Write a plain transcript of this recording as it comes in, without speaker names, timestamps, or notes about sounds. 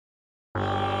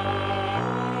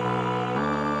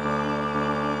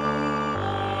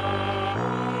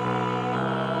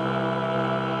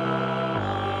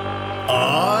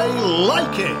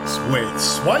Like It with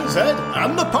Swineshead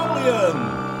and Napoleon.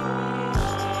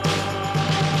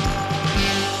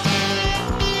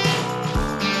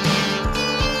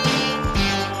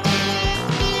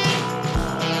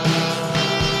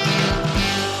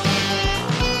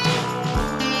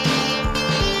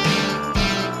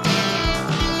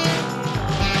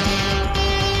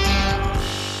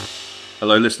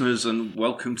 Hello listeners and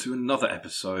welcome to another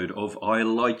episode of I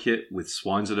Like It with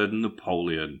Swineshead and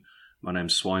Napoleon. My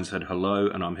name's Swineshead, hello,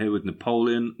 and I'm here with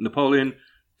Napoleon. Napoleon,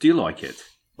 do you like it?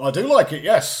 I do like it,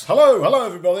 yes. Hello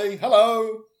everybody,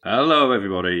 hello. Hello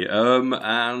everybody.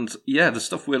 And yeah, the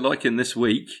stuff we're liking this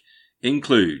week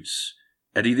includes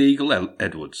Eddie the Eagle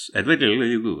Edwards. Eddie the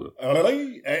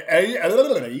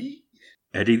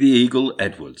Eagle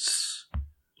Edwards.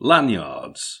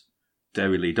 Lanyards.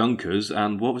 Derry Lee Dunkers,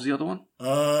 and what was the other one?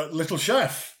 Little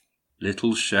Chef.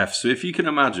 Little Chef. So if you can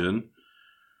imagine,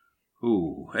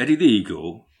 Eddie the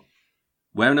Eagle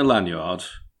wearing a lanyard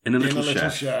in a Little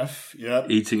Chef, yeah,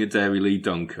 eating a Derry Lee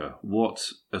Dunker. What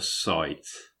a sight!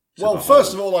 Well,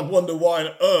 first of all, I'd wonder why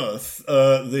on earth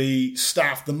the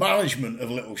staff, the management of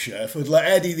Little Chef, would let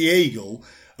Eddie the Eagle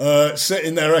sit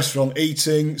in their restaurant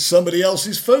eating somebody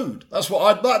else's food. That's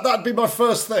what that'd be my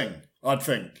first thing. I'd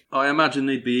think. I imagine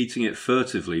they'd be eating it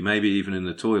furtively, maybe even in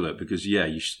the toilet, because,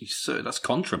 that's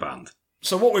contraband.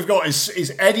 So what we've got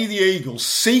is Eddie the Eagle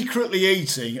secretly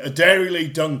eating a Derry Lee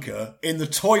Dunker in the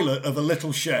toilet of a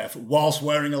Little Chef whilst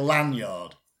wearing a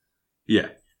lanyard. Yeah.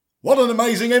 What an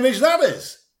amazing image that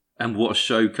is. And what a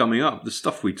show coming up. The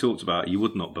stuff we talked about, you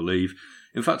would not believe.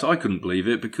 In fact, I couldn't believe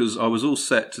it because I was all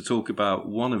set to talk about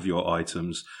one of your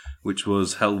items, which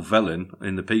was Helvellyn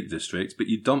in the Peak District, but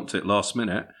you dumped it last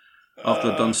minute.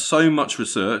 After I've done so much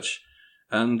research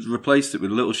and replaced it with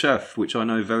Little Chef, which I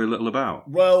know very little about.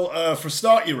 Well, for a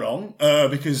start, you're wrong,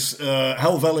 because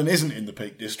Helvellyn isn't in the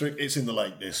Peak District, it's in the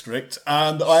Lake District,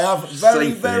 and I have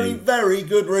very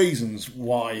good reasons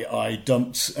why I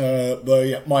dumped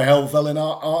my Helvellyn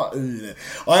art.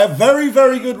 I have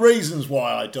very good reasons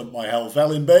why I dumped my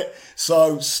Helvellyn bit,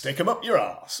 so stick 'em up your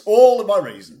arse. All of my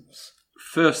reasons.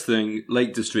 First thing,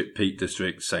 Lake District, Peak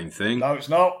District, same thing. No, it's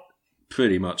not.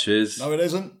 Pretty much is. No, it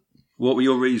isn't. What were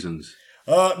your reasons?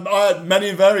 I had many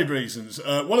and varied reasons.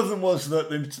 One of them was that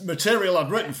the material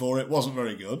I'd written for it wasn't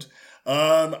very good.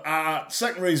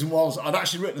 Second reason was I'd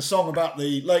actually written a song about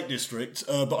the Lake District,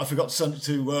 but I forgot to send it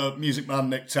to music man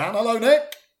Nick Tan. Hello,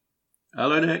 Nick.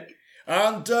 Hello, Nick.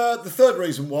 And the third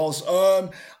reason was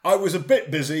I was a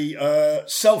bit busy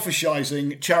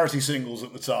selfishizing charity singles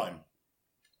at the time.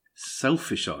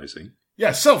 Selfishizing? Yeah,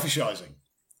 selfishizing.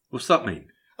 What's that mean?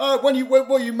 When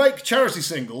you make charity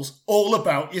singles all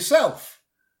about yourself.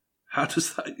 How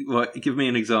does that... Well, give me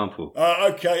an example.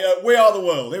 Okay, We Are the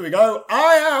World. Here we go.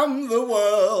 I am the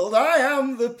world. I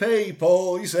am the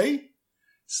people. You see?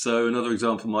 So another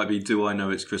example might be, do I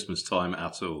know it's Christmas time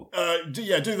at all? Do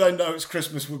they know it's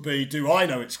Christmas would be, do I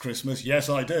know it's Christmas? Yes,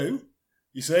 I do.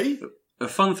 You see? A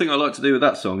fun thing I like to do with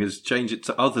that song is change it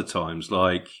to other times,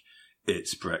 like...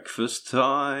 It's breakfast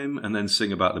time, and then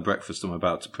sing about the breakfast I'm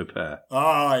about to prepare.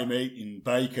 I'm eating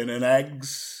bacon and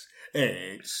eggs.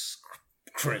 It's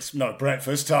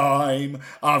breakfast time.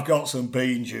 I've got some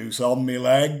bean juice on me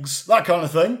legs. That kind of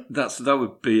thing. That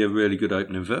would be a really good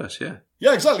opening verse, yeah.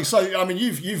 Yeah, exactly. So, I mean,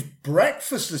 you've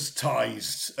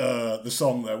breakfastized the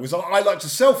song there. I like to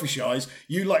selfishize,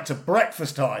 you like to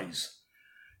breakfastize.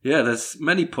 Yeah, there's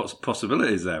many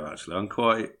possibilities there, actually.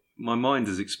 My mind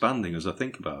is expanding as I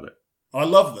think about it. I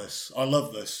love this.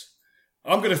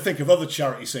 I'm going to think of other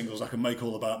charity singles I can make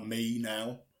all about me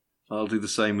now. I'll do the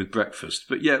same with breakfast.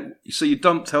 But yeah, so you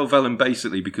dumped Helvellyn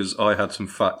basically because I had some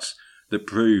facts that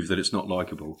prove that it's not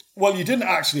likeable. Well, you didn't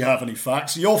actually have any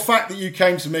facts. Your fact that you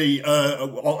came to me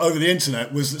over the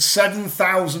internet was that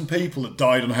 7,000 people had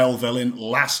died on Helvellyn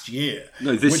last year.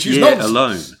 No, this year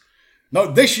alone.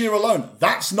 No, this year alone.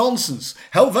 That's nonsense.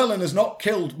 Helvellyn has not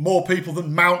killed more people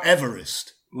than Mount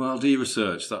Everest. Well, do your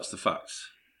research. That's the facts.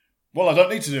 Well, I don't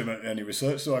need to do any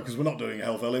research, do I? Because we're not doing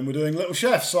Helvellyn, we're doing Little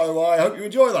Chef. So I hope you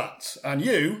enjoy that. And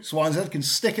you, Swineshead, can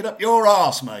stick it up your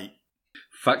arse, mate.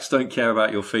 Facts don't care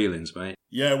about your feelings, mate.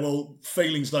 Yeah, well,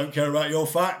 feelings don't care about your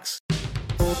facts.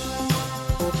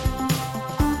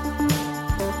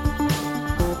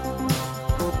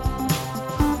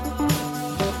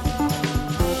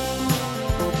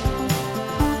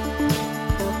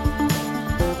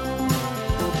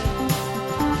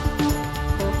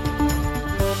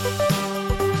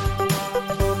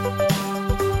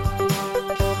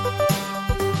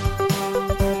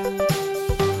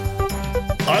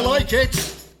 It.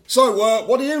 So,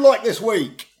 what do you like this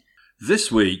week? This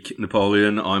week,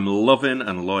 Napoleon, I'm loving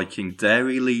and liking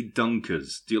Derry Lee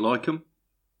Dunkers. Do you like them?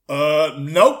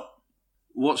 Nope.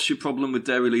 What's your problem with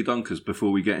Dairy Lee Dunkers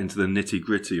before we get into the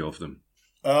nitty-gritty of them?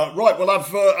 Right, well,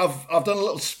 I've done a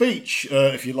little speech,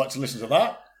 if you'd like to listen to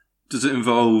that. Does it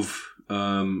involve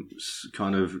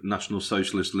kind of National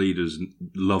Socialist leaders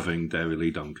loving Dairy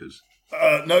Lee Dunkers?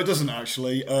 No, it doesn't,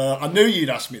 actually. I knew you'd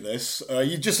ask me this.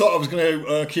 You just thought I was going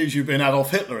to accuse you of being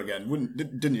Adolf Hitler again,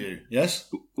 didn't you?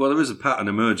 Yes? Well, there is a pattern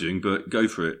emerging, but go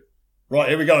for it. Right,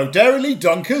 here we go. Dairy Lee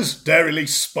Dunkers, Dairy Lee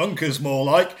Spunkers more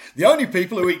like. The only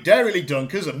people who eat Dairy Lee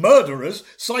Dunkers are murderers,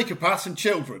 psychopaths and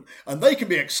children. And they can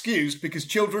be excused because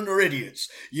children are idiots.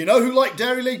 You know who liked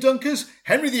Dairy Lee Dunkers?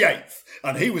 Henry VIII.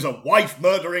 And he was a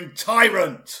wife-murdering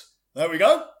tyrant. There we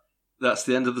go. That's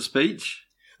the end of the speech?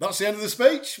 That's the end of the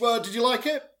speech. Well, did you like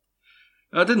it?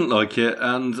 I didn't like it,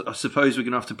 and I suppose we're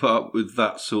going to have to put up with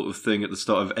that sort of thing at the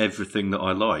start of everything that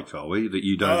I like, are we? That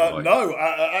you don't like? No,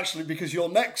 actually, because your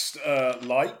next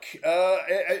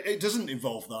it doesn't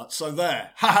involve that. So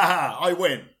there. Ha ha ha, I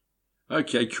win.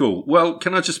 Okay, cool. Well,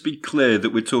 can I just be clear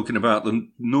that we're talking about the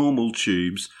normal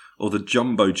tubes or the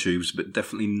jumbo tubes, but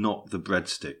definitely not the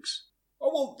breadsticks?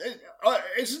 Oh, well,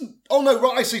 isn't... Oh, no,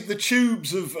 right, I see. The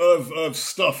tubes of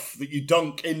stuff that you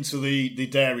dunk into the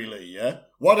Dairy Lee, yeah?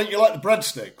 Why don't you like the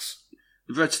breadsticks?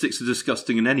 The breadsticks are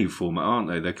disgusting in any format, aren't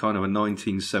they? They're kind of a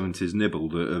 1970s nibble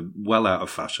that are well out of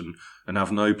fashion and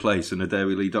have no place in a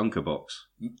Dairy Lee Dunker box.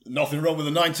 Nothing wrong with a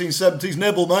 1970s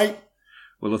nibble, mate.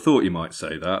 Well, I thought you might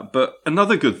say that. But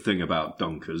another good thing about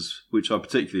Dunkers, which I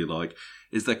particularly like,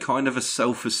 is they're kind of a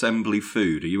self-assembly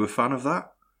food. Are you a fan of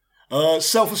that?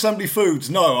 Self-assembly foods?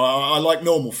 No, I like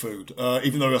normal food.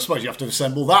 Even though I suppose you have to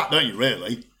assemble that, don't you,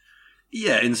 really?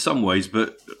 Yeah, in some ways,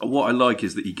 but what I like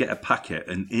is that you get a packet,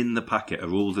 and in the packet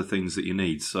are all the things that you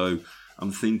need. So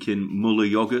I'm thinking Muller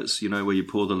yogurts, you know, where you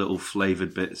pour the little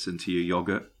flavoured bits into your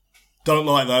yogurt. Don't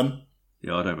like them.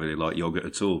 Yeah, I don't really like yogurt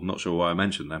at all. Not sure why I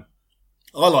mentioned them.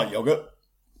 I like yogurt.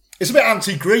 It's a bit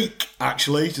anti-Greek,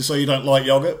 actually, to say you don't like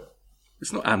yogurt.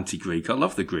 It's not anti-Greek. I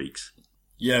love the Greeks.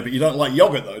 Yeah, but you don't like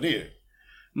yogurt, though, do you?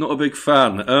 Not a big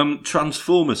fan.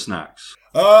 Transformer snacks.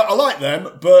 I like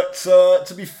them, but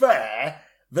to be fair,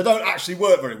 they don't actually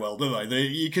work very well, do they?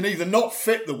 You can either not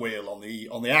fit the wheel on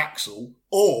the axle,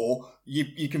 or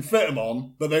you can fit them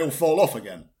on, but they all fall off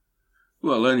again.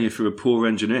 Well, only if you're a poor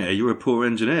engineer. You're a poor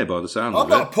engineer by the sound of it.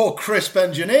 I'm not a poor, crisp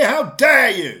engineer. How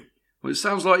dare you? Well, it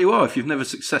sounds like you are if you've never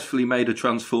successfully made a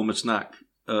Transformer snack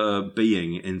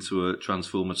being into a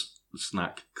Transformer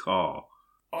snack car.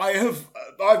 I've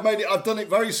done it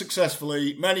very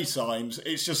successfully many times.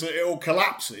 It's just that it all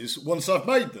collapses once I've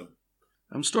made them.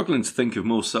 I'm struggling to think of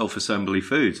more self-assembly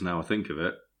foods now I think of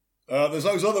it. There's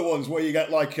those other ones where you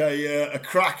get like a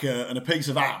cracker and a piece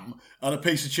of ham and a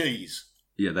piece of cheese.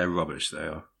 Yeah, they're rubbish, they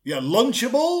are. Yeah,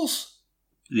 Lunchables?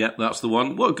 Yeah, that's the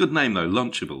one. What a good name, though,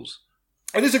 Lunchables.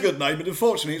 It is a good name, but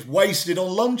unfortunately it's wasted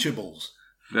on Lunchables.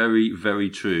 Very, very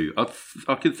true.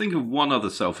 I could think of one other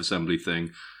self-assembly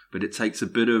thing, but it takes a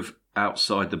bit of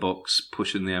outside-the-box,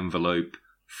 pushing the envelope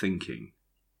thinking.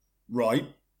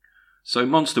 Right. So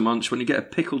Monster Munch, when you get a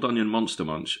pickled onion Monster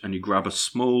Munch and you grab a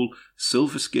small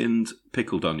silver-skinned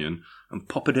pickled onion and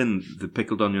pop it in the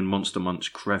pickled onion Monster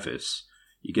Munch crevice,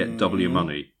 you get double your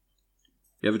money.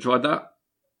 You ever tried that?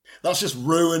 That's just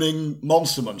ruining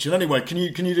Monster Munch. And anyway, can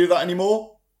you do that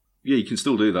anymore? Yeah, you can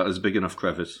still do that. There's a big enough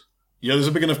crevice. Yeah, there's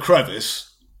a big enough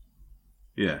crevice.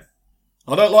 Yeah.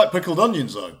 I don't like pickled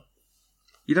onions, though.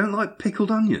 You don't like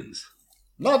pickled onions?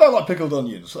 No, I don't like pickled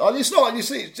onions. It's not. You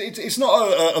see, it's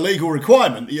not a legal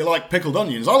requirement that you like pickled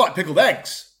onions. I like pickled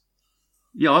eggs.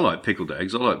 Yeah, I like pickled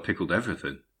eggs. I like pickled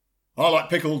everything. I like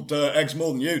pickled eggs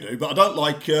more than you do, but I don't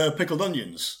like pickled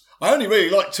onions. I only really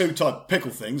like two type of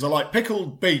pickle things. I like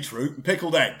pickled beetroot and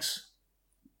pickled eggs.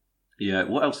 Yeah,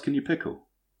 what else can you pickle?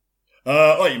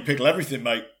 Well, you can pickle everything,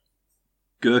 mate.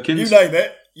 Gherkins?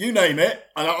 You name it,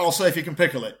 and I'll say if you can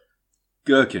pickle it.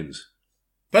 Gherkins.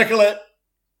 Pickle it.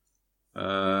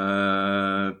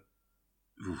 God,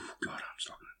 I'm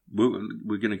struggling.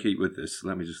 We're going to keep with this.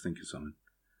 Let me just think of something.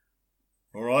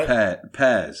 All right.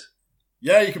 Pears.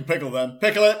 Yeah, you can pickle them.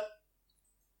 Pickle it.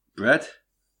 Bread.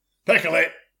 Pickle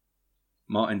it.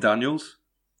 Martin Daniels.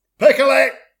 Pickle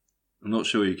it. I'm not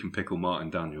sure you can pickle Martin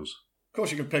Daniels. Of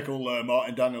course you can pickle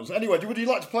Martin Daniels. Anyway, would you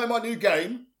like to play my new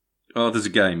game? Oh, there's a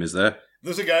game, is there?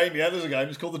 There's a game, yeah, there's a game.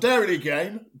 It's called the Dairy Lee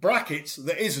game, brackets,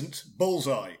 that isn't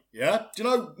bullseye, yeah? Do you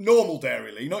know normal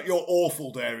Dairy Lee, not your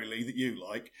awful Dairy Lee that you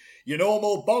like? Your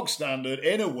normal, bog standard,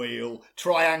 inner wheel,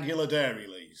 triangular Dairy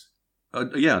Lees.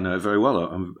 Yeah, I know it very well.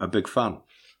 I'm a big fan.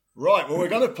 Right, well, we're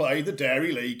going to play the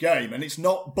Dairy League game, and it's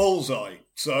not Bullseye.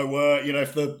 So,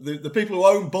 if the people who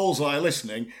own Bullseye are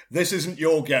listening, this isn't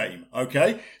your game,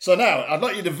 okay? So now, I'd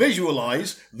like you to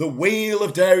visualise the wheel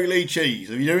of Dairy League cheese.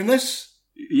 Are you doing this?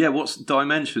 Yeah, what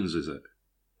dimensions is it?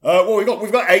 Well,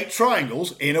 we've got 8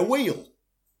 triangles in a wheel.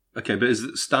 Okay, but is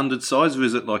it standard size, or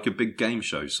is it like a big game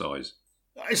show size?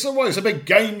 It's a big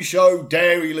game show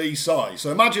Dairy Lee size.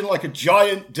 So imagine like a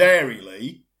giant Dairy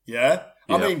Lee, yeah?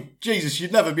 I mean, Jesus,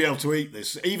 you'd never be able to eat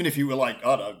this, even if you were like,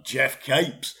 I don't know, Jeff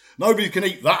Capes. Nobody can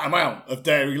eat that amount of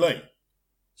Dairy Lee.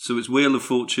 So it's Wheel of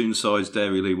Fortune size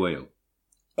Dairy Lee wheel?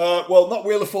 Well, not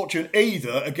Wheel of Fortune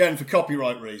either, again for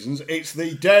copyright reasons. It's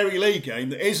the Dairy Lee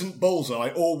game that isn't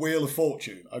Bullseye or Wheel of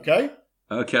Fortune, okay?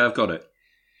 Okay, I've got it.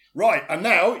 Right, and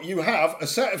now you have a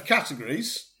set of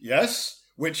categories, yes,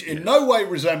 which in no way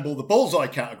resemble the Bullseye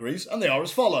categories, and they are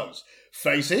as follows.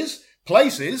 Faces,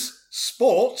 places,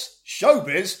 sport,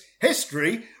 showbiz,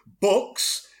 history,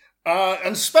 books,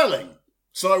 and spelling.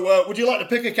 So, would you like to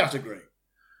pick a category?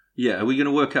 Yeah, are we going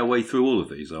to work our way through all of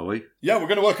these, are we? Yeah, we're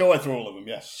going to work our way through all of them,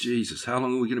 yes. Jesus, how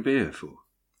long are we going to be here for?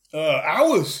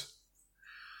 Hours.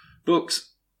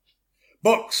 Books.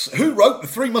 Books. Who wrote The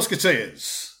Three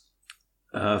Musketeers?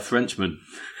 Frenchman.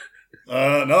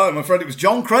 No, I'm afraid it was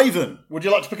John Craven. Would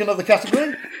you like to pick another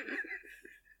category?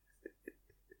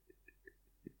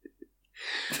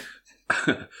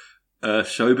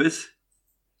 Showbiz.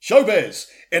 Showbiz.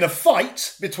 In a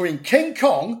fight between King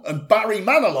Kong and Barry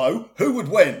Manilow, who would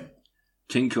win?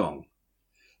 King Kong.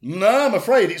 No, I'm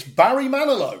afraid it's Barry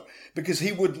Manilow, because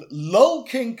he would lull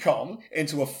King Kong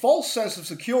into a false sense of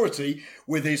security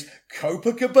with his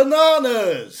Copaca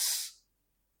bananas.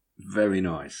 Very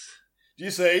nice. Do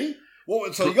you see?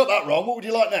 So you got that wrong. What would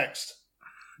you like next?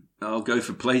 I'll go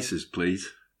for places, please.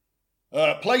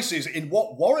 Places. In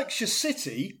what Warwickshire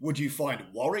city would you find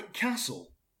Warwick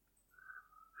Castle?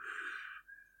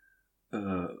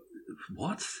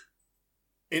 What?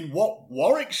 In what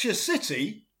Warwickshire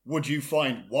city would you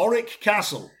find Warwick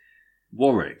Castle?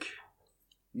 Warwick.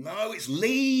 No, it's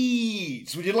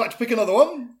Leeds. Would you like to pick another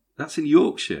one? That's in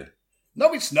Yorkshire.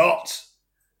 No, it's not.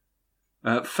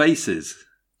 Faces.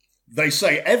 They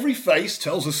say every face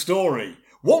tells a story.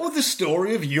 What would the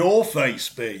story of your face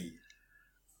be?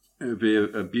 It would be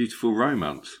a beautiful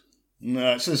romance.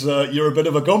 No, it says you're a bit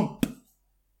of a gump.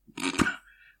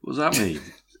 What does that mean?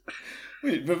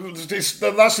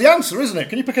 That's the answer, isn't it?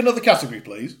 Can you pick another category,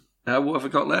 please? What have I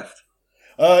got left?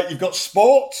 You've got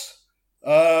sport,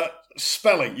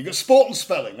 spelling. You've got sport and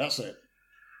spelling, that's it.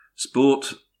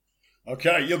 Sport.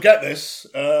 Okay, you'll get this.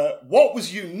 What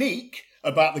was unique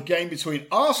about the game between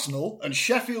Arsenal and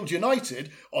Sheffield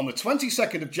United on the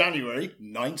 22nd of January,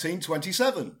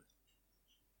 1927?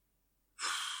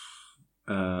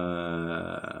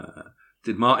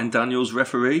 Did Martin Daniels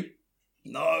referee?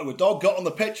 No, a dog got on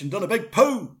the pitch and done a big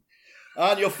poo.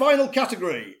 And your final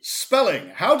category, spelling.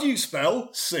 How do you spell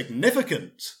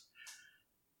significant?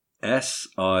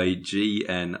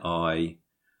 SIGNIFICANT.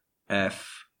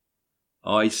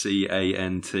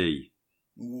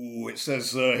 Ooh, it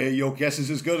says here your guess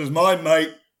is as good as mine,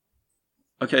 mate.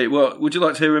 Okay, well, would you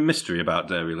like to hear a mystery about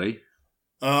Dairy Lee?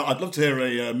 I'd love to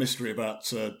hear a mystery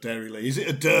about Dairy Lee. Is it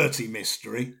a dirty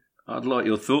mystery? I'd like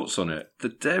your thoughts on it. The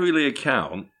Dairy Lee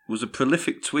account was a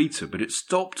prolific tweeter, but it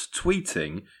stopped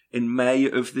tweeting in May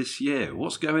of this year.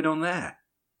 What's going on there?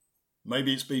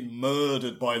 Maybe it's been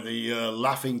murdered by the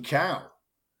laughing cow.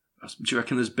 Do you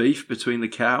reckon there's beef between the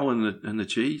cow and the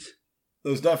cheese?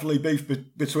 There's definitely beef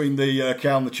between the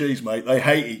cow and the cheese, mate. They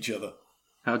hate each other.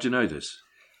 How do you know this?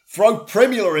 Throw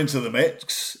Primula into the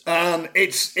mix, and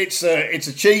it's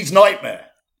a cheese nightmare.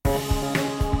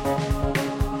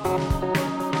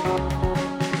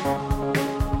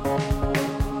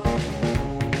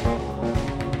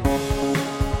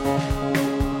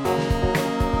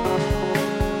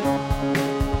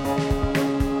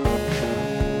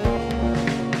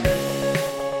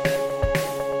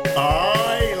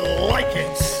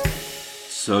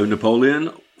 So,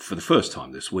 Napoleon, for the first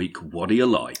time this week, what do you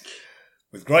like?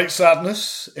 With great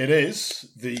sadness, it is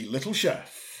The Little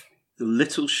Chef. The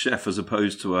Little Chef as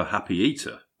opposed to a Happy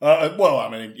Eater? Well, I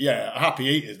mean, yeah, Happy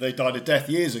Eaters, they died of death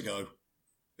years ago.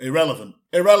 Irrelevant.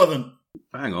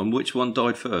 Hang on, which one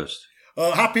died first?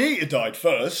 Happy Eater died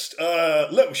first.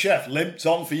 Little Chef limped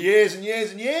on for years and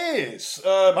years and years.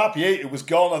 Happy Eater was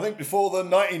gone, I think, before the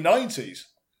 1990s.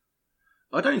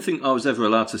 I don't think I was ever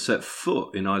allowed to set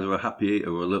foot in either a Happy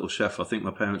Eater or a Little Chef. I think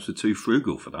my parents were too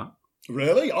frugal for that.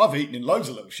 Really? I've eaten in loads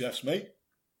of Little Chefs, mate.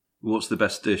 What's the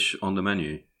best dish on the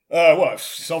menu? Well,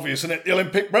 it's obvious, isn't it? The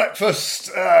Olympic breakfast.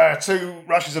 2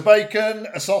 rashers of bacon,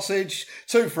 a sausage,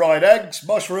 2 fried eggs,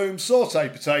 mushrooms,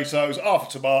 sautéed potatoes, half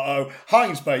a tomato,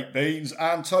 Heinz baked beans,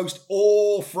 and toast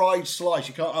or fried slice.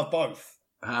 You can't have both.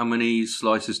 How many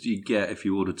slices do you get if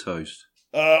you order toast?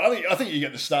 I think you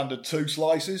get the standard 2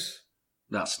 slices.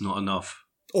 That's not enough.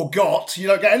 Or got. You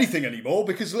don't get anything anymore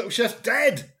because the little chef's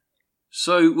dead.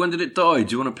 So, when did it die?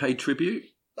 Do you want to pay tribute?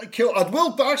 They killed. I do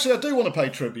want to pay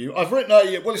tribute. I've written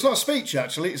it's not a speech,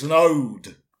 actually. It's an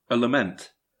ode. A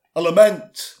lament. A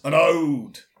lament. An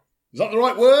ode. Is that the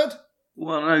right word?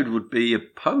 Well, an ode would be a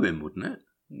poem, wouldn't it?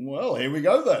 Well, here we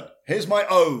go then. Here's my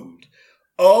ode.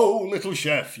 Oh, little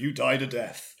chef, you died a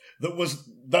death.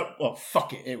 Well,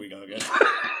 fuck it. Here we go again.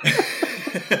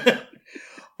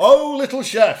 Oh, little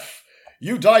chef,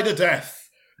 you died a death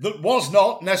that was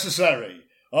not necessary.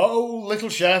 Oh, little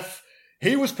chef,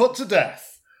 he was put to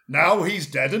death. Now he's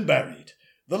dead and buried.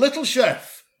 The little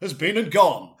chef has been and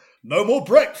gone. No more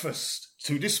breakfast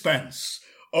to dispense.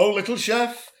 Oh, little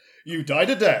chef, you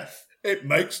died a death. It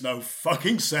makes no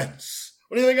fucking sense.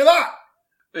 What do you think of that?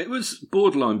 It was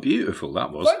borderline beautiful,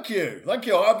 that was. Thank you.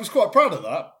 I was quite proud of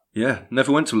that. Yeah,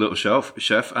 never went to Little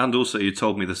Chef, and also you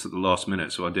told me this at the last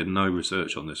minute, so I did no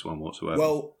research on this one whatsoever.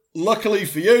 Well, luckily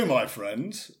for you, my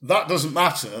friend, that doesn't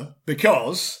matter,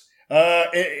 because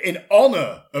in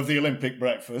honour of the Olympic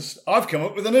breakfast, I've come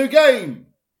up with a new game.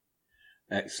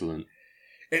 Excellent.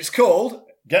 It's called,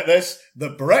 get this, the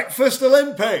Breakfast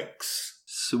Olympics.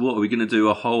 So what, are we going to do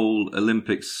a whole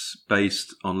Olympics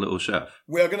based on Little Chef?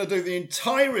 We are going to do the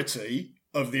entirety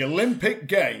of the Olympic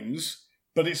Games,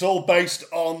 but it's all based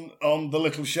on the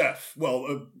Little Chef.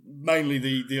 Well, mainly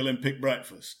the Olympic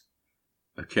breakfast.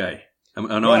 Okay.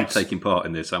 And I'm taking part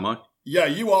in this, am I? Yeah,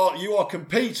 you are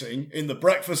competing in the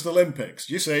Breakfast Olympics,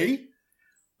 you see?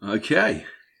 Okay.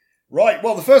 Right,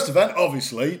 well, the first event,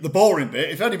 obviously, the boring bit,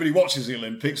 if anybody watches the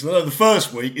Olympics, they know the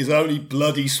first week is only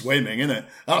bloody swimming, isn't it?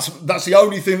 That's the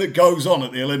only thing that goes on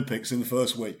at the Olympics in the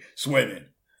first week. Swimming.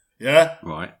 Yeah?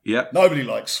 Right, yeah. Nobody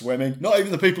likes swimming. Not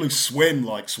even the people who swim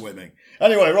like swimming.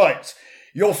 Anyway, right.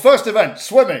 Your first event,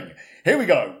 swimming. Here we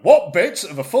go. What bits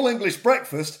of a full English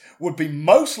breakfast would be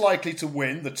most likely to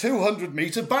win the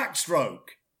 200-metre backstroke?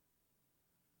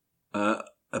 A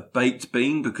baked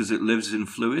bean because it lives in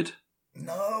fluid?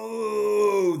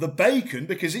 No, the bacon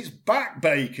because it's back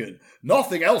bacon.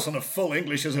 Nothing else on a full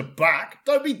English has a back.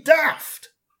 Don't be daft.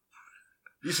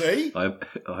 You see? I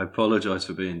apologise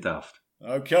for being daft.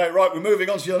 Okay, right, we're moving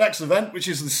on to your next event, which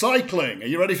is the cycling. Are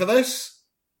you ready for this?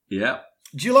 Yeah.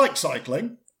 Do you like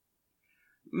cycling?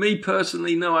 Me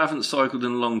personally, no, I haven't cycled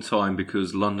in a long time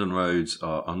because London roads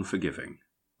are unforgiving.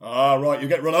 Ah, right, you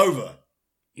get run over.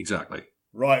 Exactly.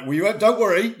 Right, well, don't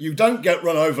worry, you don't get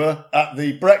run over at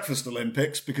the Breakfast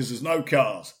Olympics because there's no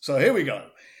cars. So here we go.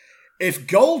 If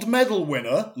gold medal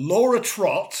winner Laura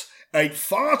Trott ate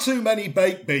far too many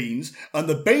baked beans and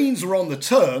the beans were on the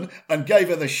turn and gave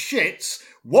her the shits,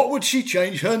 what would she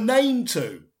change her name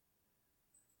to?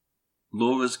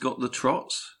 Laura's got the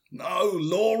trots? No,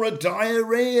 Laura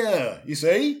Diarrhea, you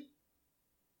see?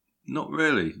 Not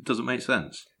really. It doesn't make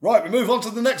sense. Right, we move on to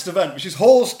the next event, which is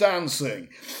horse dancing.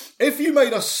 If you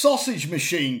made a sausage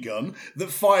machine gun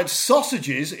that fired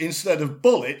sausages instead of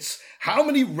bullets, how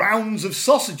many rounds of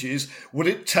sausages would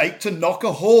it take to knock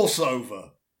a horse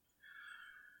over?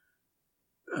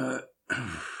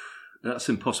 That's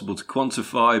impossible to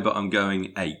quantify, but I'm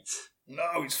going 8.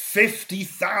 No, it's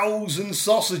 50,000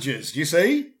 sausages, do you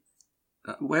see?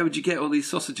 Where would you get all these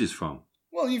sausages from?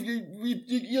 Well,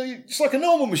 it's like a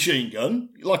normal machine gun,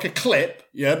 like a clip,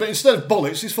 yeah, but instead of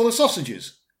bullets, it's full of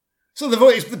sausages. So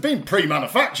they've been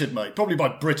pre-manufactured, mate, probably by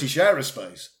British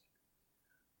Aerospace.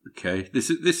 Okay,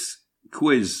 this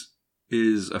quiz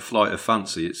is a flight of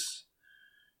fancy.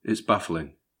 It's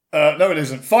baffling. No, it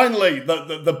isn't. Finally,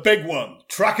 the big one,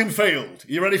 track and field.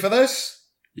 You ready for this?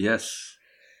 Yes.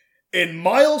 In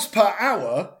miles per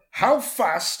hour, how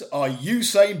fast are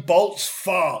Usain Bolt's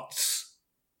farts?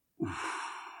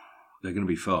 They're going to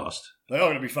be fast. They are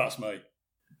going to be fast, mate.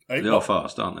 They are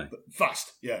fast, aren't they?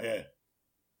 Fast, yeah.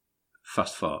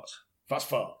 Fast farts. Fast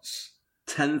farts.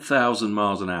 10,000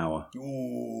 miles an hour.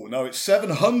 Ooh, no, it's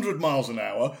 700 miles an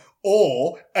hour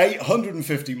or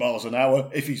 850 miles an hour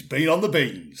if he's been on the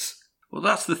beans. Well,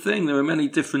 that's the thing. There are many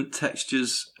different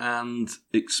textures and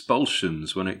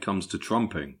expulsions when it comes to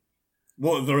trumping.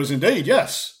 Well, there is indeed,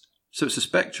 yes. So it's a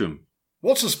spectrum.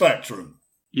 What's a spectrum?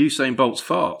 Usain Bolt's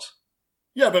farts.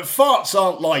 Yeah, but farts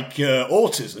aren't like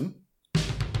autism.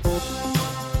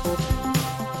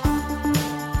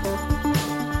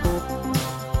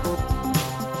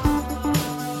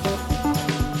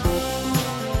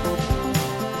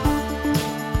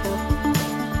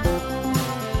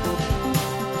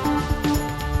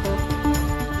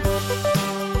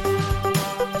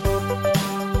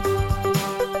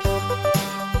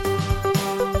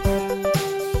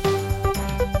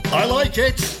 I like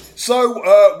it.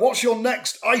 So, what's your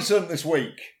next item this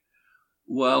week?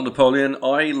 Well, Napoleon,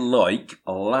 I like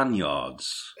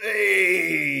lanyards.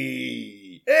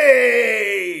 Hey!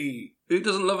 Who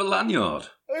doesn't love a lanyard?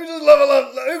 Who doesn't love a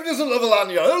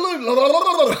lanyard?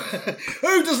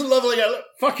 Who doesn't love a lanyard?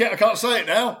 Fuck it, I can't say it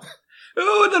now.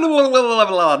 Who doesn't love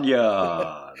a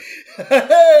lanyard?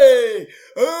 Hey!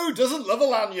 Who doesn't love a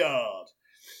lanyard?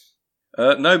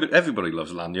 No, but everybody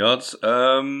loves lanyards.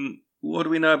 What do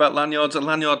we know about lanyards? A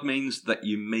lanyard means that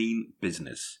you mean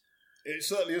business. It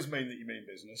certainly does mean that you mean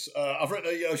business. I've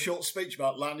written a short speech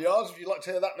about lanyards. Would you like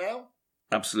to hear that now?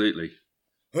 Absolutely.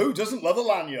 Who doesn't love a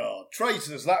lanyard?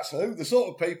 Traitors, that's who. The sort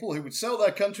of people who would sell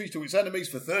their country to its enemies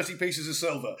for 30 pieces of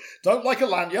silver. Don't like a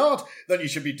lanyard? Then you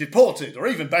should be deported, or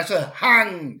even better,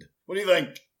 hanged. What do you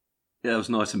think? Yeah, it was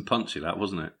nice and punchy, that,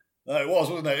 wasn't it? It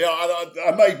was, wasn't it? Yeah,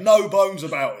 I made no bones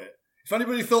about it. If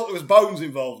anybody thought there was bones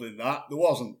involved in that, there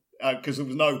wasn't, because there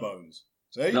was no bones.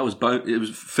 See? That was it was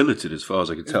filleted as far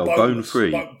as I could tell, boneless,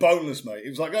 bone-free. Boneless, mate. It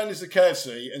was like going into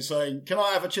KFC and saying, "Can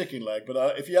I have a chicken leg?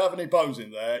 But if you have any bones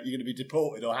in there, you're going to be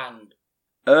deported or hanged."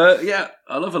 Yeah,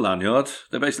 I love a lanyard.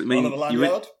 They basically mean I love a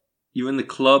lanyard. You're in the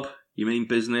club, you mean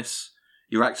business,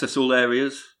 you access all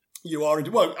areas. You are,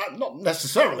 well, not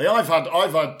necessarily. I've had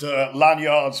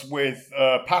lanyards with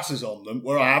passes on them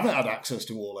where I haven't had access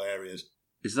to all areas.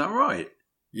 Is that right?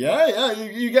 Yeah,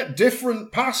 you get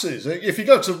different passes. If you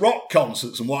go to rock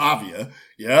concerts and what have you,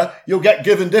 yeah, you'll get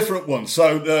given different ones.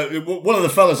 So one of the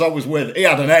fellas I was with, he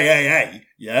had an AAA,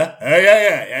 yeah,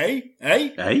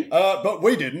 AAA, but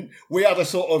we didn't. We had a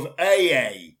sort of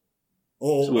AA,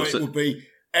 or so it would be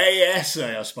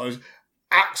ASA, I suppose,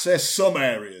 access some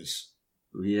areas.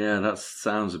 Yeah, that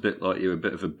sounds a bit like you're a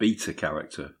bit of a beta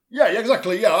character. Yeah,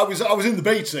 exactly. Yeah, I was in the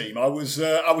B team. I was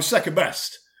second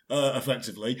best.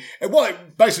 Effectively. And what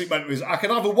it basically meant was I could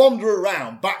have a wander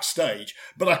around backstage,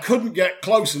 but I couldn't get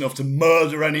close enough to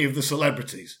murder any of the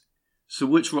celebrities. So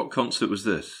which rock concert was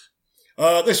this?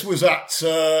 This was at,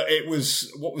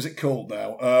 what was it called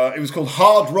now? It was called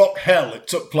Hard Rock Hell. It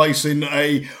took place in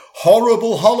a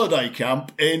horrible holiday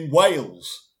camp in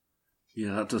Wales.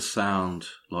 Yeah, that does sound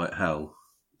like hell.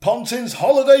 Pontin's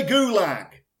Holiday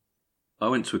Gulag. I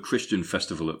went to a Christian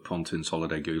festival at Pontin's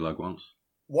Holiday Gulag once.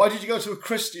 Why did you go to a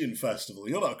Christian festival?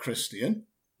 You're not a Christian.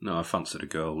 No, I fancied a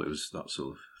girl. It was that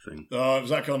sort of thing. Oh, it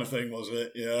was that kind of thing, was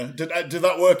it? Yeah. Did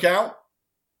that work out?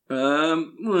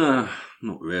 Well,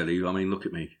 not really. I mean, look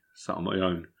at me. Sat on my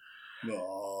own.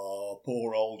 Oh,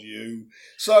 poor old you.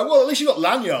 So, well, at least you've got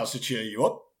lanyards to cheer you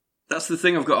up. That's the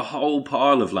thing. I've got a whole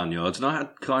pile of lanyards, and I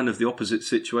had kind of the opposite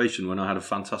situation when I had a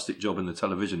fantastic job in the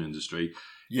television industry.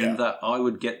 Yeah. In that I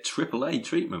would get AAA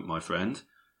treatment, my friend.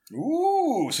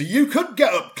 Ooh, so you could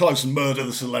get up close and murder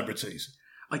the celebrities.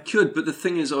 I could, but the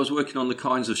thing is, I was working on the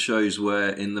kinds of shows where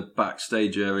in the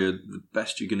backstage area, the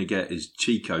best you're going to get is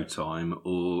Chico time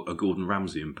or a Gordon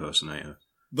Ramsay impersonator.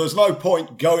 There's no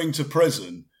point going to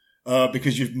prison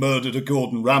because you've murdered a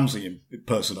Gordon Ramsay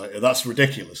impersonator. That's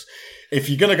ridiculous. If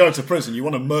you're going to go to prison, you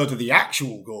want to murder the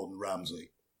actual Gordon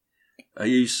Ramsay. Are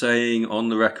you saying on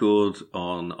the record,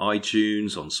 on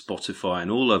iTunes, on Spotify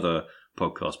and all other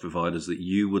podcast providers that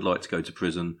you would like to go to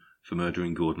prison for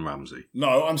murdering Gordon Ramsay?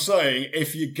 No, I'm saying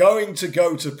if you're going to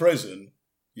go to prison,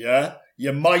 yeah,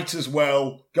 you might as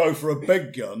well go for a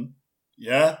big gun,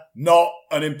 yeah, not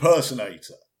an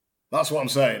impersonator. That's what I'm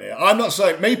saying here. I'm not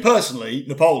saying, me personally,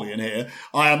 Napoleon here,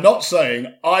 I am not saying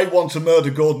I want to murder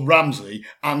Gordon Ramsay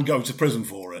and go to prison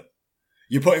for it.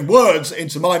 You're putting words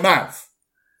into my mouth.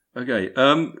 Okay,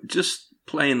 just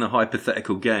playing the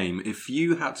hypothetical game. If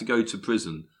you had to go to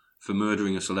prison for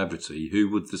murdering a celebrity, who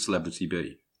would the celebrity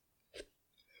be?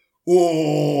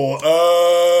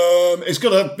 It's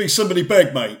going to be somebody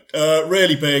big, mate.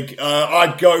 Really big.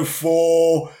 I'd go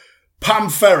for Pam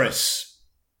Ferris.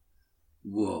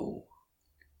 Whoa.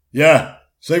 Yeah.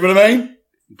 See what I mean?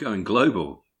 Going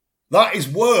global. That is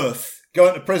worth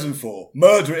going to prison for.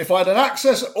 Murder. If I had an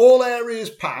access all areas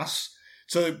pass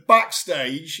to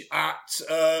backstage at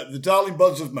the Darling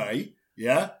Buds of May,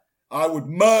 yeah, I would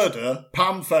murder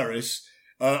Pam Ferris,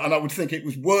 and I would think it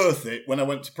was worth it when I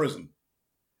went to prison.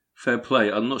 Fair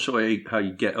play. I'm not sure how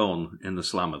you get on in the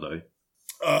slammer, though.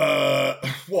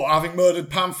 Having murdered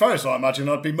Pam Ferris, I imagine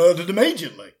I'd be murdered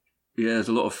immediately. Yeah, there's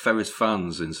a lot of Ferris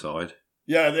fans inside.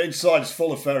 Yeah, the inside is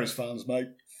full of Ferris fans, mate.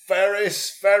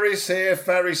 Ferris here,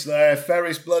 Ferris there,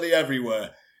 Ferris bloody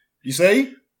everywhere. You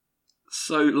see?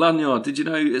 So, lanyard, did you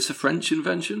know it's a French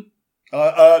invention?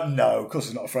 No, of course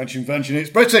it's not a French invention, it's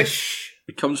British.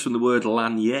 It comes from the word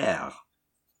lanière.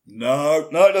 No,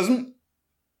 it doesn't.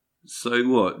 So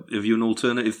what? Have you an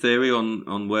alternative theory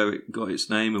on where it got its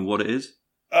name and what it is?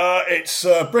 It's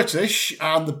British,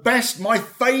 and my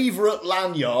favourite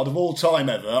lanyard of all time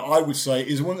ever, I would say,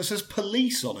 is one that says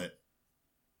police on it.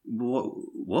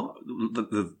 What?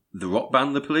 The rock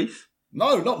band, The Police?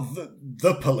 No, not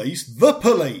the police. The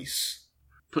police.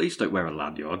 Police don't wear a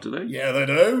lanyard, do they? Yeah, they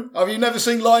do. Have you never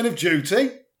seen Line of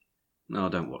Duty? No, I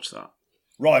don't watch that.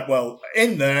 Right, well,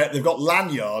 in there, they've got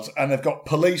lanyards, and they've got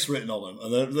police written on them,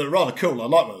 and they're rather cool. I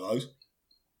like one of those.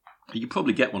 You could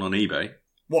probably get one on eBay.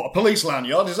 What, a police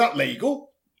lanyard? Is that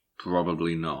legal?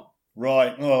 Probably not.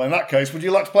 Right, well, in that case, would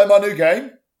you like to play my new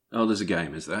game? Oh, there's a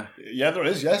game, is there? Yeah, there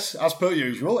is, yes, as per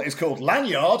usual. It's called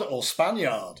Lanyard or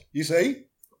Spaniard, you see?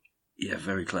 Yeah,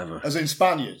 very clever. As in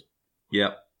Spaniard.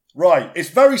 Yep. Right, it's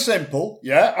very simple,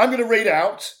 yeah? I'm going to read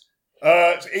out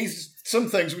some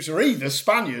things which are either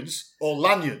Spaniards or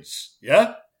lanyards,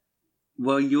 yeah?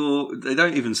 Well, they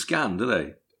don't even scan, do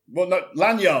they? Well, no,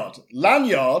 lanyard.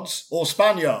 Lanyards or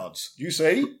Spaniards, you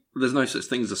see? There's no such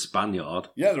thing as a Spaniard.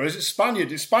 Yeah, there is. It's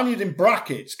Spaniard. It's Spaniard in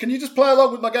brackets. Can you just play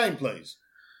along with my game, please?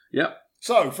 Yep.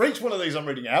 So, for each one of these I'm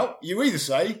reading out, you either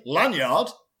say lanyard,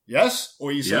 yes,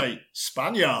 or you say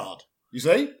Spaniard. You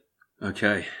see?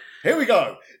 Okay. Here we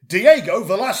go. Diego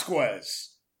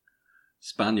Velasquez.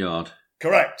 Spaniard.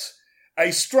 Correct.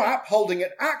 A strap holding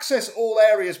an Access All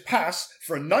Areas pass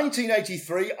for a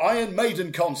 1983 Iron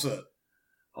Maiden concert.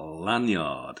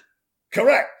 Lanyard.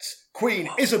 Correct. Queen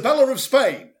Isabella of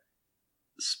Spain.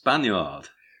 Spaniard.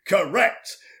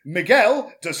 Correct.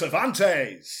 Miguel de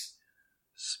Cervantes.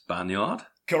 Spaniard.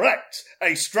 Correct.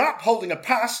 A strap holding a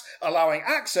pass allowing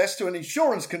access to an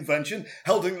insurance convention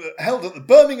held at the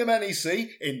Birmingham NEC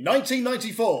in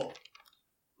 1994.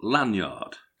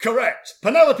 Lanyard. Correct.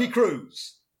 Penelope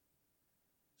Cruz.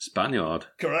 Spaniard.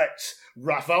 Correct.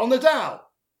 Rafael Nadal.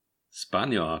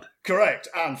 Spaniard. Correct.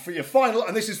 And for your final,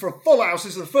 and this is for a full house,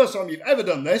 this is the first time you've ever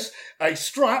done this, a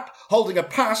strap holding a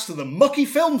pass to the Mucky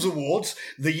Films Awards,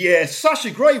 the year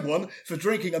Sasha Grey won for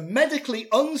drinking a medically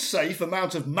unsafe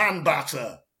amount of man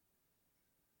batter.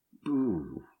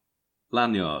 Ooh.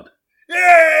 Lanyard.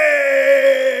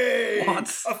 Yay! What?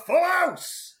 A full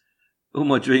house! All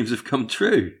my dreams have come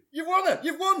true. You've won it!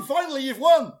 You've won! Finally, you've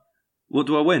won! What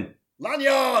do I win?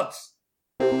 Lanyards!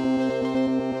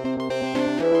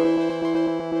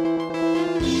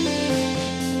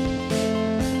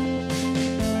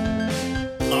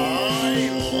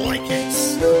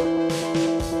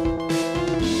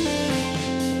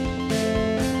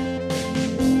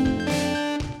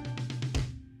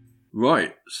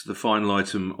 Right, so the final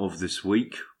item of this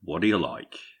week. What do you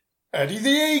like? Eddie the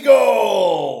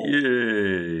Eagle!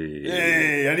 Yay!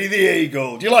 Yay, Eddie the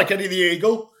Eagle. Do you like Eddie the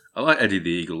Eagle? I like Eddie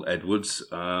the Eagle Edwards.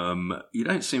 You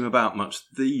don't see him about much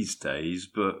these days,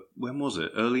 but when was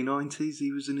it? Early 90s?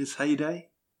 He was in his heyday?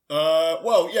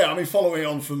 Well, yeah, I mean, following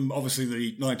on from obviously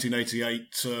the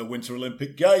 1988 Winter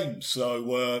Olympic Games.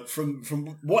 So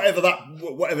from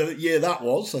whatever year that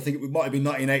was, I think it might have been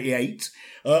 1988,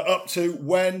 up to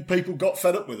when people got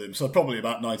fed up with him. So probably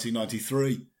about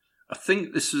 1993. I think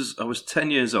I was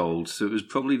 10 years old, so it was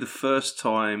probably the first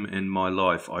time in my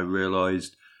life I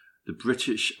realised the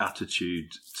British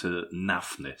attitude to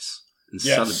naffness and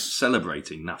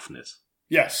celebrating naffness.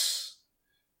 Yes.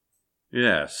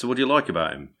 Yeah, so what do you like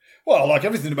about him? Well, I like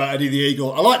everything about Eddie the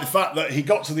Eagle. I like the fact that he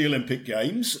got to the Olympic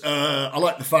Games. I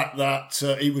like the fact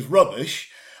that he was rubbish.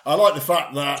 I like the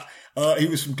fact that he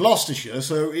was from Gloucestershire,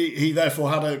 so he therefore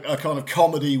had a kind of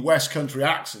comedy West Country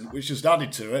accent, which just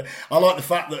added to it. I like the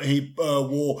fact that he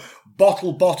wore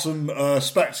bottle-bottom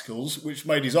spectacles, which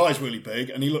made his eyes really big,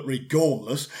 and he looked really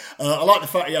gormless. I like the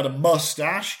fact he had a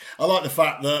moustache. I like the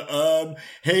fact that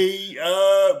he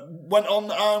went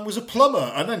on and was a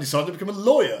plumber, and then decided to become a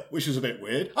lawyer, which was a bit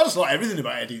weird. I just like everything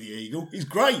about Eddie the Eagle. He's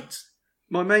great.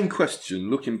 My main question,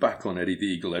 looking back on Eddie the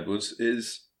Eagle Edwards,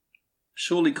 is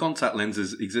surely contact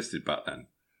lenses existed back then?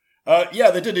 Yeah,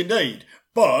 they did indeed.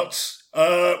 But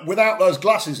without those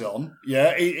glasses on,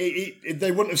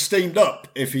 they wouldn't have steamed up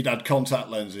if he'd had contact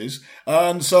lenses.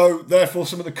 And so, therefore,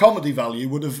 some of the comedy value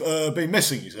would have been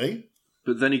missing, you see.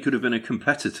 But then he could have been a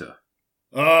competitor.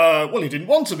 Well, he didn't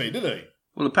want to be, did he?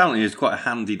 Well, apparently he's quite a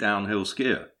handy downhill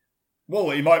skier. Well,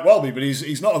 he might well be, but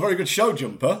he's not a very good show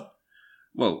jumper.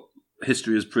 Well,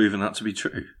 history has proven that to be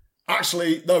true.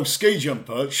 Actually, no, ski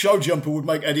jumper. Show jumper would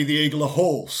make Eddie the Eagle a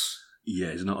horse.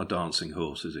 Yeah, he's not a dancing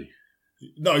horse, is he?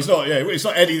 No, he's not. Yeah, it's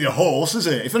not Eddie the horse, is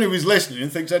it? If anybody's listening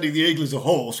and thinks Eddie the Eagle is a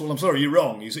horse, well, I'm sorry, you're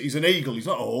wrong. He's an eagle. He's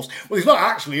not a horse. Well, he's not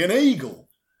actually an eagle.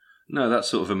 No, that's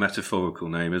sort of a metaphorical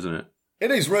name, isn't it?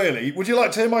 It is, really. Would you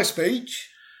like to hear my speech?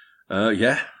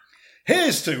 Yeah.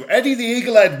 Here's to Eddie the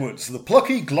Eagle Edwards, the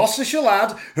plucky Gloucestershire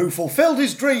lad who fulfilled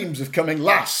his dreams of coming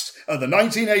last at the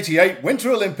 1988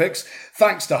 Winter Olympics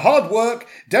thanks to hard work,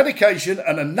 dedication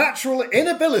and a natural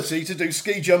inability to do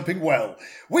ski jumping well.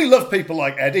 We love people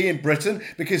like Eddie in Britain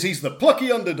because he's the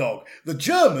plucky underdog. The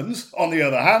Germans, on the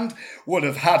other hand, would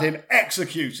have had him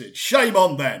executed. Shame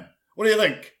on them. What do you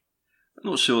think? I'm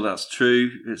not sure that's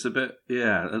true. It's a bit,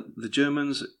 the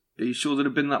Germans, are you sure they'd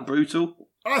have been that brutal?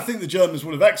 I think the Germans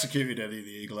would have executed Eddie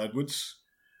the Eagle Edwards.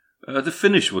 The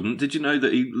Finnish wouldn't. Did you know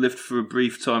that he lived for a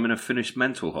brief time in a Finnish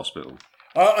mental hospital?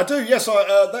 I do, yes.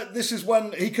 This is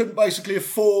when he couldn't basically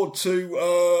afford to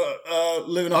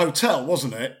live in a hotel,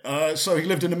 wasn't it? So he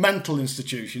lived in a mental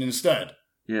institution instead.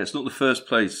 Yeah, it's not the first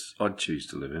place I'd choose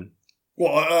to live in.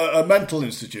 What, a mental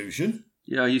institution?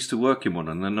 Yeah, I used to work in one,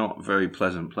 and they're not very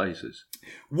pleasant places.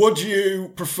 Would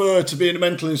you prefer to be in a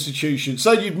mental institution?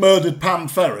 Say you'd murdered Pam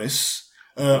Ferris,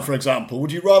 for example.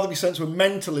 Would you rather be sent to a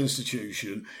mental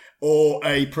institution or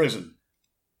a prison?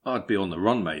 I'd be on the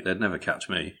run, mate. They'd never catch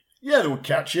me. Yeah, they would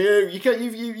catch you. You can't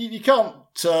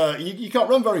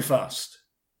run very fast.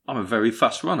 I'm a very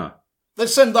fast runner. They'd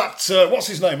send that, what's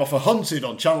his name, off a Hunted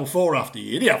on Channel 4 after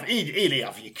you. He'd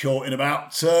have you caught in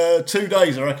about 2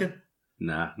 days, I reckon.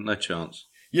 Nah, no chance.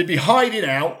 You'd be hiding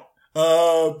out.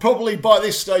 Probably by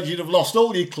this stage you'd have lost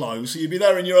all your clothes, so you'd be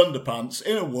there in your underpants,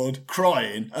 in a wood,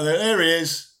 crying, and then there he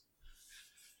is.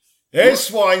 Here's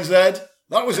Swine's Head.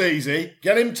 That was easy.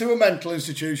 Get him to a mental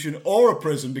institution or a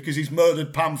prison because he's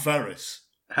murdered Pam Ferris.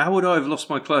 How would I have lost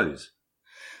my clothes?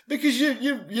 Because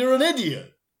you're an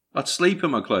idiot. I'd sleep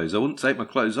in my clothes. I wouldn't take my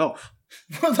clothes off.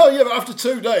 Well, no, yeah, but after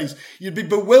 2 days, you'd be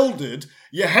bewildered,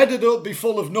 your head would be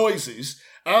full of noises,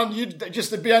 and you'd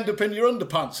just end up in your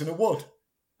underpants in a wood.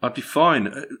 I'd be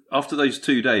fine. After those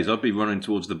 2 days, I'd be running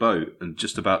towards the boat and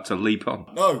just about to leap on.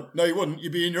 No, you wouldn't.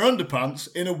 You'd be in your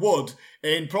underpants in a wood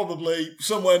in probably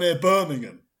somewhere near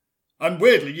Birmingham. And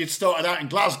weirdly, you'd started out in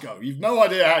Glasgow. You've no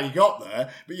idea how you got there,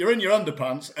 but you're in your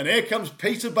underpants, and here comes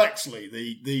Peter Bexley,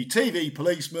 the TV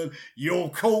policeman. You're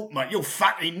caught, mate. You're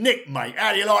fatty Nick, mate.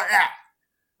 How do you like that?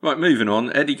 Right, moving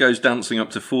on. Eddie goes dancing up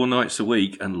to 4 nights a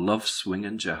week and loves swing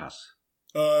and jazz.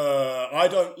 I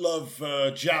don't love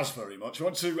jazz very much.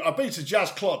 I've been to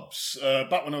jazz clubs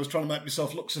back when I was trying to make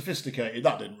myself look sophisticated.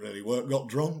 That didn't really work. Got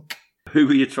drunk. Who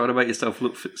were you trying to make yourself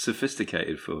look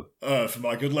sophisticated for? For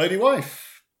my good lady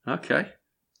wife. Okay.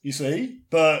 You see?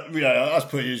 But, yeah, as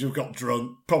per usual, got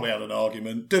drunk, probably had an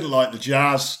argument, didn't like the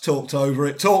jazz, talked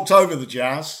over the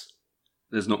jazz.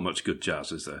 There's not much good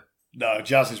jazz, is there? No,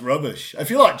 jazz is rubbish. If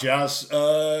you like jazz,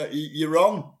 you're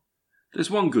wrong.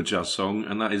 There's one good jazz song,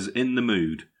 and that is In the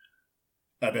Mood.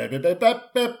 That's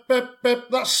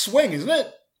swing, isn't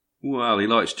it? Well, he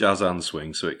likes jazz and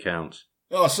swing, so it counts.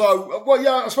 Oh, so, well,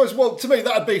 yeah, I suppose, well, to me,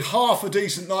 that'd be half a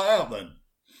decent night out then.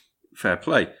 Fair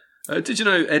play. Did you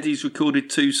know Eddie's recorded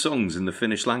 2 songs in the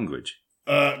Finnish language?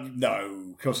 No,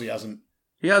 of course he hasn't.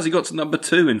 He has. He got to number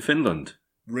 2 in Finland.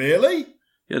 Really?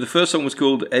 Yeah, the first song was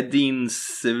called Edin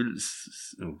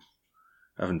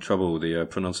having trouble with the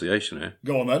pronunciation here.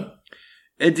 Go on then.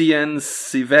 Edien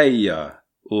Siveya,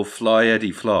 or Fly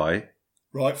Eddie Fly.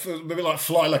 Right, maybe like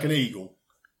fly like an eagle.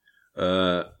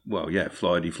 Well, yeah,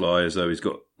 Fly Eddie Fly, as though he's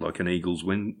got like an eagle's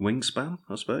wingspan,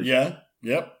 I suppose. Yeah,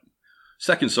 yep.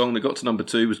 Second song that got to number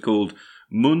 2 was called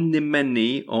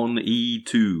Munnimeni on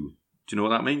E2. Do you know what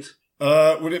that means?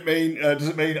 Would it mean, does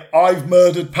it mean I've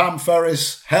murdered Pam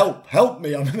Ferris? Help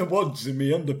me, I'm in the woods in my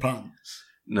underpants.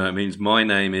 No, it means my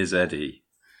name is Eddie.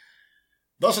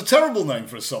 That's a terrible name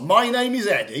for a song. My name is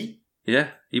Eddie. Yeah,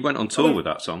 he went on tour with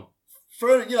that song.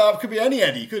 It could be any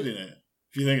Eddie, couldn't it?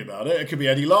 If you think about it, it could be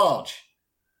Eddie Large.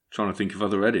 Trying to think of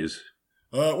other Eddies.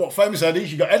 What famous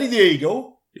Eddies? You got Eddie the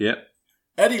Eagle. Yep.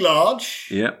 Eddie Large.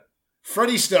 Yep.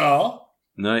 Freddie Starr.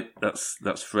 No,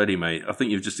 that's Freddie, mate. I think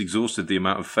you've just exhausted the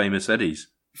amount of famous Eddies.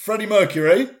 Freddie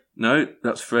Mercury. No,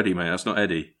 that's Freddie, mate. That's not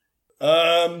Eddie.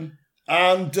 And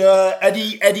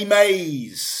Eddie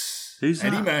Mays. Who's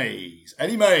that? Eddie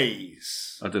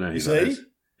Mays. I don't know who that is.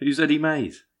 Who's Eddie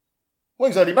Mays? Well,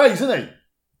 he's Eddie Mays, isn't he?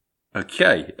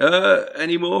 Okay.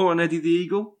 Any more on Eddie the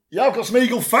Eagle? Yeah, I've got some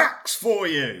Eagle facts for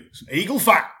you. Some Eagle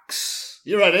facts.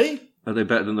 You ready? Are they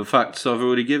better than the facts I've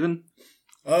already given?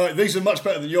 These are much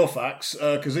better than your facts,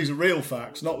 because these are real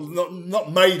facts,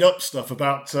 not made up stuff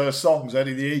about songs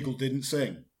Eddie the Eagle didn't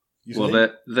sing.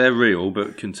 Well, they're real,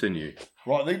 but continue.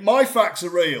 Right, my facts are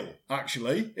real,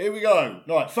 actually. Here we go.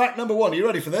 Right, fact number 1. Are you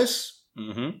ready for this?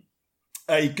 Mm-hmm.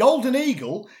 A golden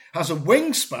eagle has a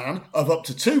wingspan of up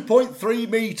to 2.3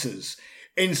 metres.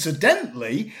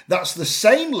 Incidentally, that's the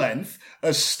same length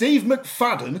as Steve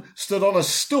McFadden stood on a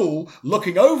stool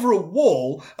looking over a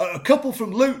wall at a couple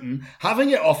from Luton having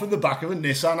it off in the back of a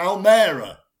Nissan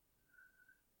Almera.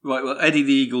 Right, well, Eddie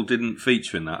the Eagle didn't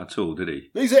feature in that at all, did he?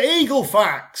 These are Eagle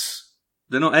facts.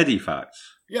 They're not Eddie facts.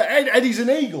 Yeah, Eddie's an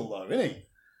eagle, though, isn't he?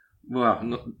 Well,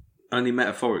 not, only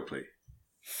metaphorically.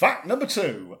 Fact number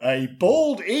 2. A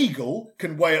bald eagle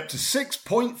can weigh up to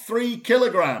 6.3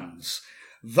 kilograms.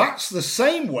 That's the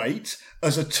same weight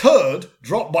as a turd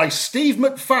dropped by Steve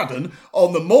McFadden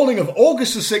on the morning of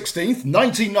August the 16th,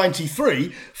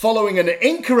 1993, following an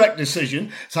incorrect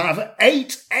decision to have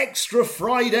 8 extra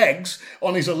fried eggs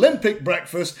on his Olympic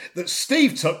breakfast that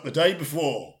Steve took the day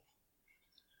before.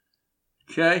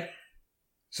 Okay.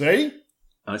 See?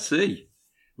 I see.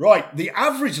 Right, the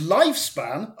average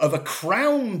lifespan of a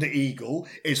crowned eagle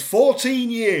is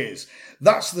 14 years.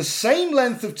 That's the same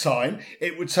length of time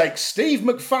it would take Steve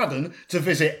McFadden to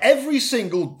visit every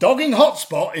single dogging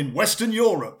hotspot in Western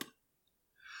Europe.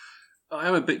 I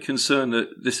am a bit concerned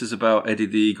that this is about Eddie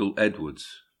the Eagle Edwards.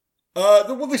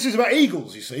 Well, this is about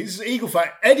eagles, you see. This is eagle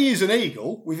fact. Eddie is an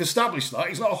eagle. We've established that.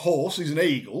 He's not a horse, he's an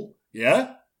eagle.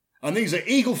 Yeah? And these are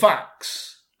eagle facts.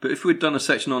 But if we'd done a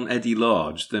section on Eddie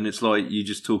Large, then it's like you're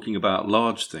just talking about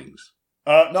large things.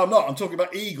 No, I'm not. I'm talking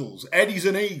about eagles. Eddie's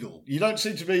an eagle. You don't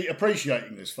seem to be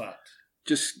appreciating this fact.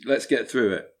 Just let's get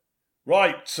through it.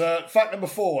 Right, fact number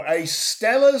 4. A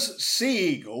Steller's sea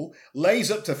eagle lays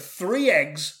up to 3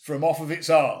 eggs from off of its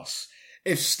arse.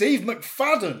 If Steve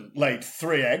McFadden laid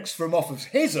 3 eggs from off of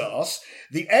his arse,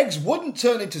 the eggs wouldn't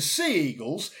turn into sea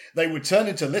eagles. They would turn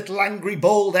into little angry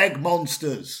bald egg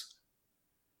monsters.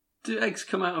 Do eggs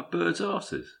come out of birds'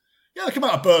 arses? Yeah, they come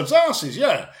out of birds' arses,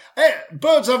 yeah.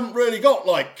 Birds haven't really got,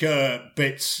 like,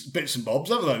 bits and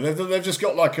bobs, have they? They've just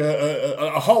got, like,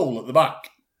 a hole at the back.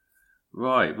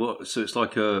 Right, so it's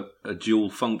like a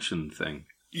dual function thing?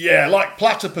 Yeah, like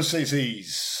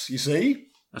platypuses, you see?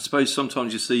 I suppose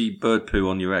sometimes you see bird poo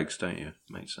on your eggs, don't you?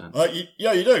 Makes sense.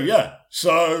 Yeah, you do, yeah.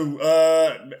 So,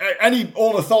 any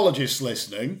ornithologists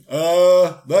listening,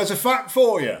 there's a fact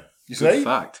for you, you see? Good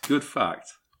fact, good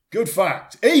fact. Good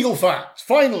fact. Eagle fact.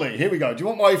 Finally, here we go. Do you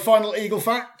want my final eagle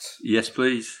fact? Yes,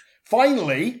 please.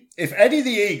 Finally, if Eddie the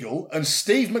Eagle and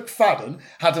Steve McFadden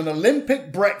had an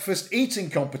Olympic breakfast eating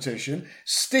competition,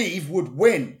 Steve would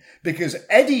win because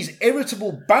Eddie's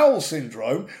irritable bowel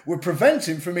syndrome would prevent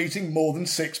him from eating more than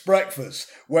 6 breakfasts,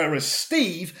 whereas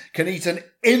Steve can eat an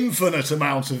infinite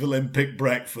amount of Olympic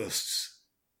breakfasts.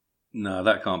 No,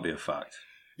 that can't be a fact.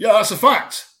 Yeah, that's a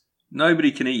fact.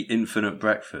 Nobody can eat infinite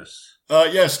breakfasts.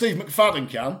 Yeah, Steve McFadden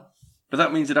can. But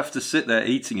that means he'd have to sit there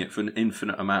eating it for an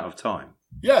infinite amount of time.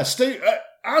 Yeah, Steve,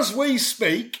 as we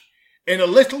speak, in a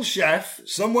little chef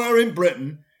somewhere in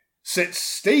Britain, sits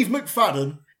Steve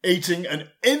McFadden eating an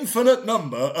infinite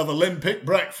number of Olympic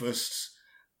breakfasts.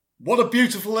 What a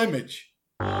beautiful image.